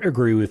don't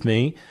agree with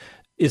me,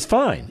 is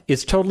fine.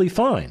 It's totally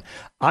fine.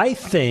 I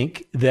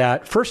think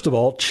that, first of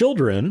all,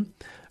 children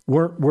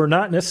were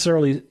not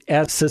necessarily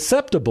as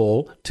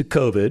susceptible to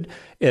COVID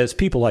as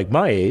people like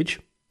my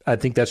age. I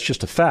think that's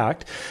just a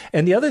fact.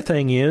 And the other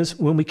thing is,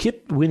 when we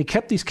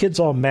kept these kids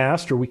all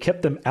masked, or we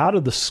kept them out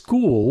of the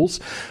schools,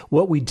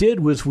 what we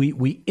did was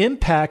we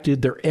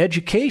impacted their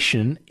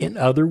education in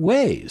other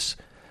ways.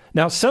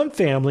 Now, some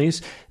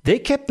families, they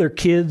kept their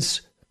kids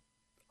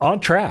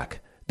on track.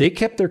 They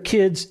kept their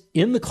kids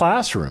in the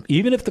classroom.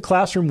 Even if the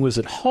classroom was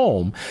at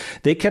home,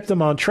 they kept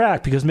them on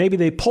track because maybe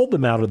they pulled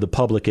them out of the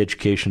public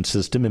education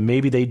system and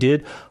maybe they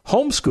did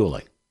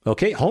homeschooling.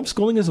 Okay,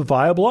 homeschooling is a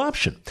viable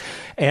option.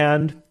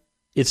 And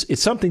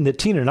it's something that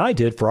Tina and I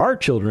did for our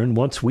children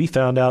once we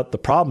found out the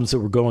problems that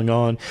were going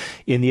on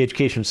in the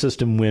education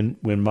system when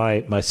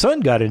my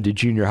son got into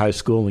junior high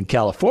school in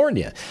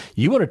California.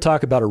 You want to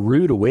talk about a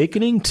rude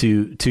awakening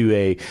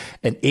to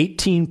an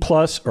 18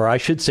 plus, or I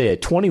should say a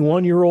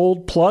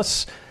 21-year-old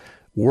plus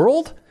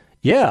world?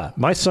 Yeah,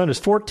 my son is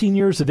 14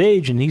 years of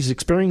age and he's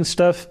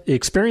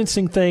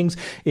experiencing things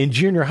in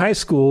junior high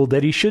school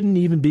that he shouldn't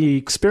even be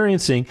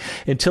experiencing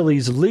until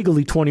he's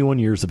legally 21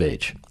 years of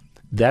age.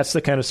 That's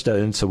the kind of stuff.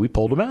 And so we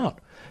pulled him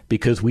out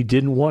because we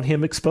didn't want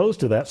him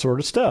exposed to that sort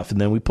of stuff. And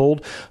then we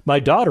pulled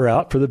my daughter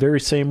out for the very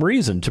same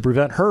reason, to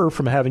prevent her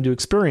from having to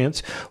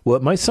experience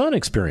what my son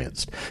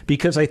experienced.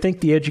 Because I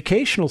think the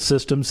educational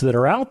systems that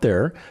are out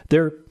there,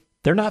 they're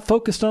not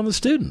focused on the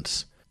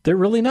students. They're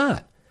really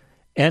not.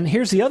 And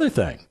here's the other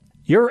thing.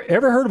 You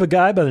ever heard of a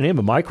guy by the name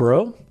of Mike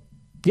Rowe?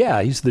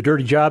 Yeah, he's the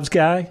Dirty Jobs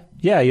guy.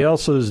 Yeah, he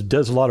also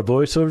does a lot of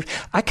voiceovers.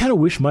 I kind of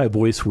wish my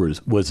voice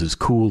was as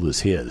cool as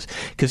his,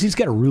 because he's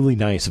got a really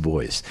nice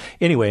voice.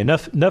 Anyway,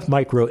 enough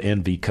Mike Rowe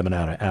envy coming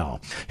out of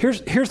Al.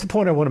 Here's the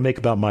point I want to make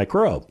about Mike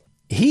Rowe.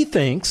 He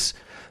thinks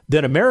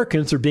that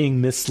Americans are being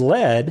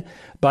misled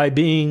by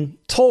being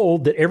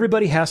told that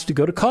everybody has to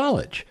go to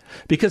college,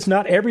 because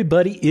not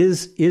everybody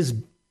is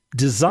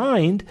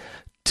designed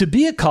to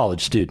be a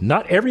college student.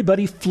 Not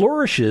everybody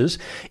flourishes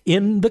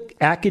in the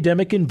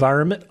academic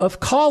environment of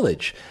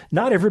college.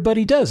 Not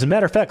everybody does. As a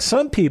matter of fact,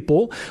 some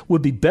people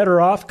would be better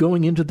off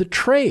going into the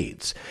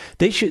trades.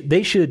 They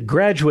should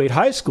graduate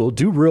high school,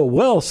 do real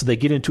well, so they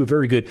get into a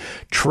very good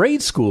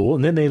trade school,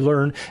 and then they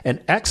learn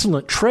an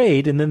excellent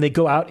trade, and then they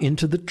go out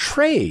into the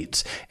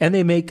trades, and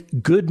they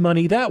make good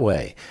money that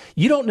way.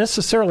 You don't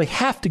necessarily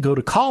have to go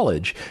to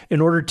college in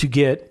order to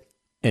get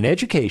an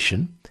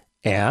education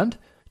and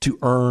to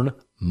earn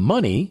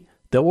money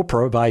that will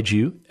provide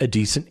you a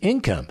decent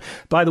income.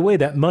 By the way,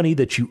 that money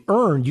that you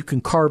earn, you can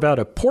carve out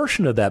a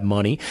portion of that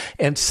money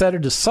and set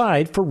it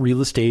aside for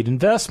real estate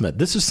investment.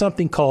 This is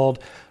something called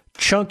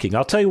chunking.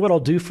 I'll tell you what I'll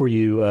do for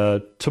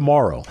you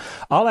tomorrow.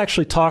 I'll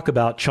actually talk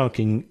about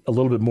chunking a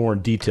little bit more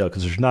in detail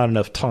because there's not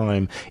enough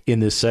time in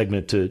this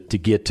segment to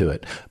get to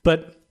it.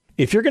 But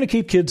if you're going to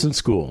keep kids in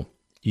school,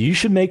 you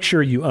should make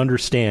sure you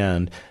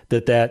understand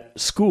that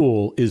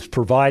school is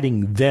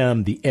providing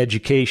them the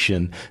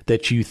education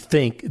that you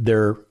think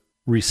they're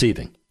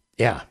receiving.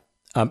 Yeah,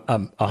 I'm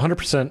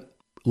 100%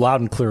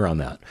 loud and clear on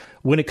that.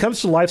 When it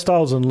comes to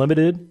Lifestyles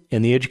Unlimited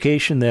and the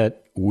education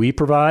that we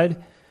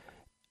provide,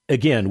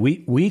 again,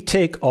 we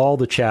take all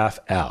the chaff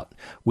out.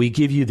 We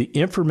give you the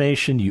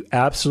information you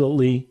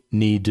absolutely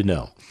need to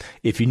know.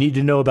 If you need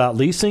to know about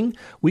leasing,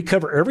 we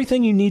cover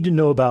everything you need to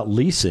know about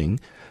leasing,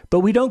 but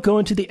we don't go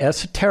into the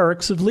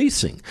esoterics of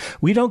leasing.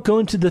 We don't go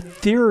into the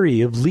theory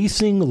of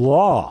leasing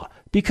law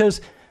because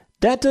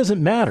that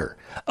doesn't matter.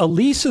 A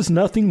lease is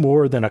nothing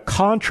more than a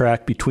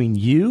contract between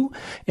you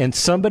and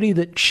somebody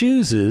that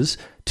chooses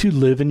to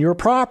live in your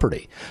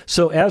property.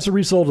 So as a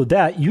result of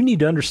that, you need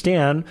to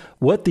understand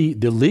what the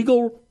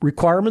legal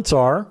requirements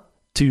are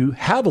to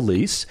have a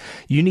lease.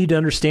 You need to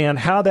understand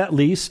how that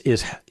lease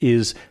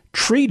is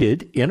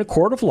treated in a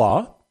court of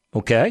law.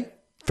 Okay,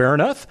 fair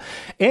enough.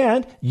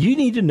 And you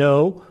need to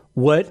know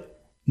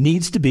what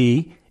needs to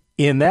be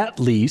in that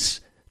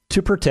lease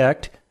to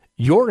protect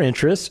your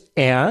interests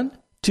and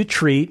to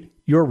treat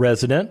your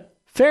resident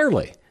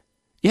fairly.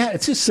 Yeah,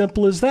 it's as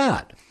simple as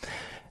that.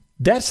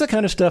 That's the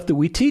kind of stuff that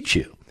we teach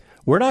you.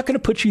 We're not going to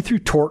put you through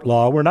tort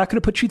law. We're not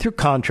going to put you through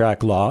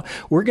contract law.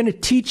 We're going to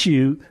teach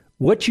you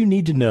what you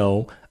need to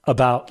know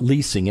about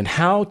leasing and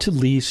how to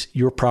lease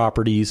your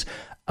properties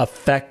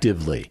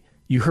effectively.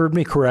 You heard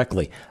me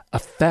correctly,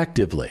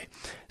 effectively,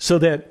 so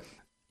that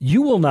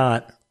you will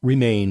not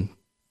remain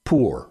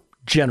poor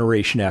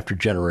generation after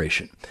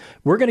generation.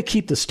 We're going to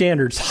keep the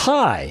standards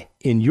high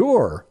in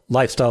your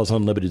Lifestyles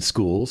Unlimited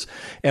schools,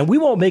 and we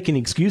won't make any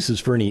excuses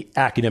for any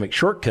academic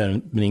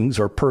shortcomings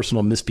or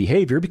personal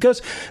misbehavior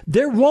because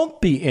there won't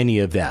be any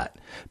of that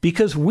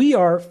because we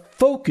are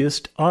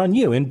focused on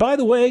you. And by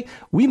the way,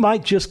 we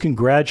might just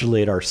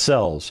congratulate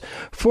ourselves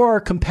for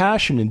our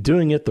compassion in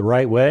doing it the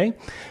right way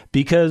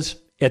because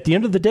at the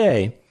end of the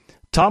day,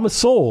 Thomas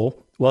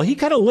Sowell, well, he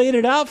kind of laid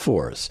it out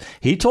for us.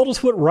 He told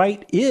us what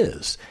right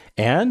is.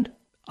 And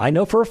I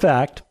know for a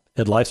fact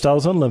at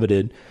Lifestyles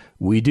Unlimited,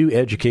 we do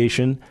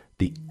education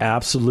the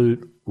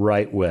absolute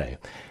right way.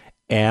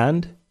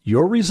 And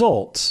your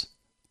results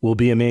will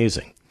be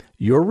amazing.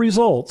 Your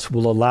results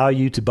will allow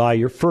you to buy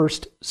your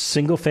first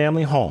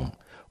single-family home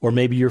or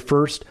maybe your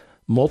first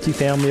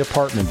multifamily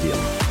apartment deal.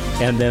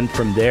 And then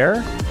from there,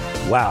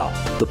 wow,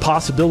 the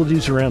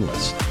possibilities are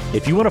endless.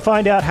 If you want to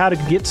find out how to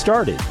get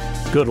started,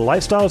 go to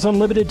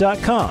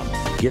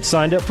lifestylesunlimited.com, get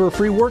signed up for a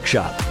free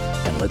workshop,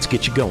 and let's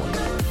get you going.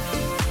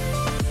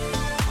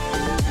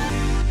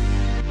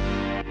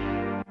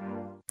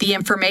 The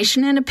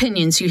information and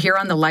opinions you hear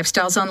on the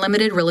Lifestyles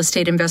Unlimited Real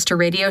Estate Investor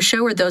Radio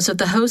Show are those of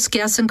the hosts,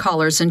 guests, and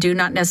callers and do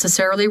not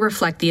necessarily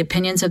reflect the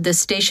opinions of this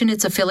station,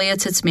 its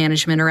affiliates, its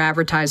management, or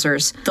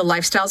advertisers. The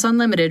Lifestyles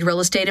Unlimited Real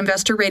Estate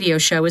Investor Radio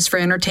Show is for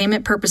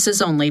entertainment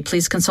purposes only.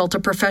 Please consult a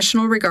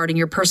professional regarding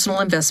your personal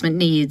investment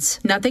needs.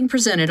 Nothing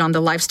presented on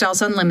the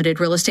Lifestyles Unlimited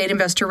Real Estate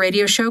Investor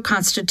Radio Show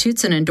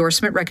constitutes an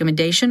endorsement,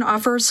 recommendation,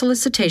 offer, or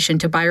solicitation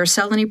to buy or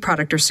sell any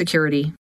product or security.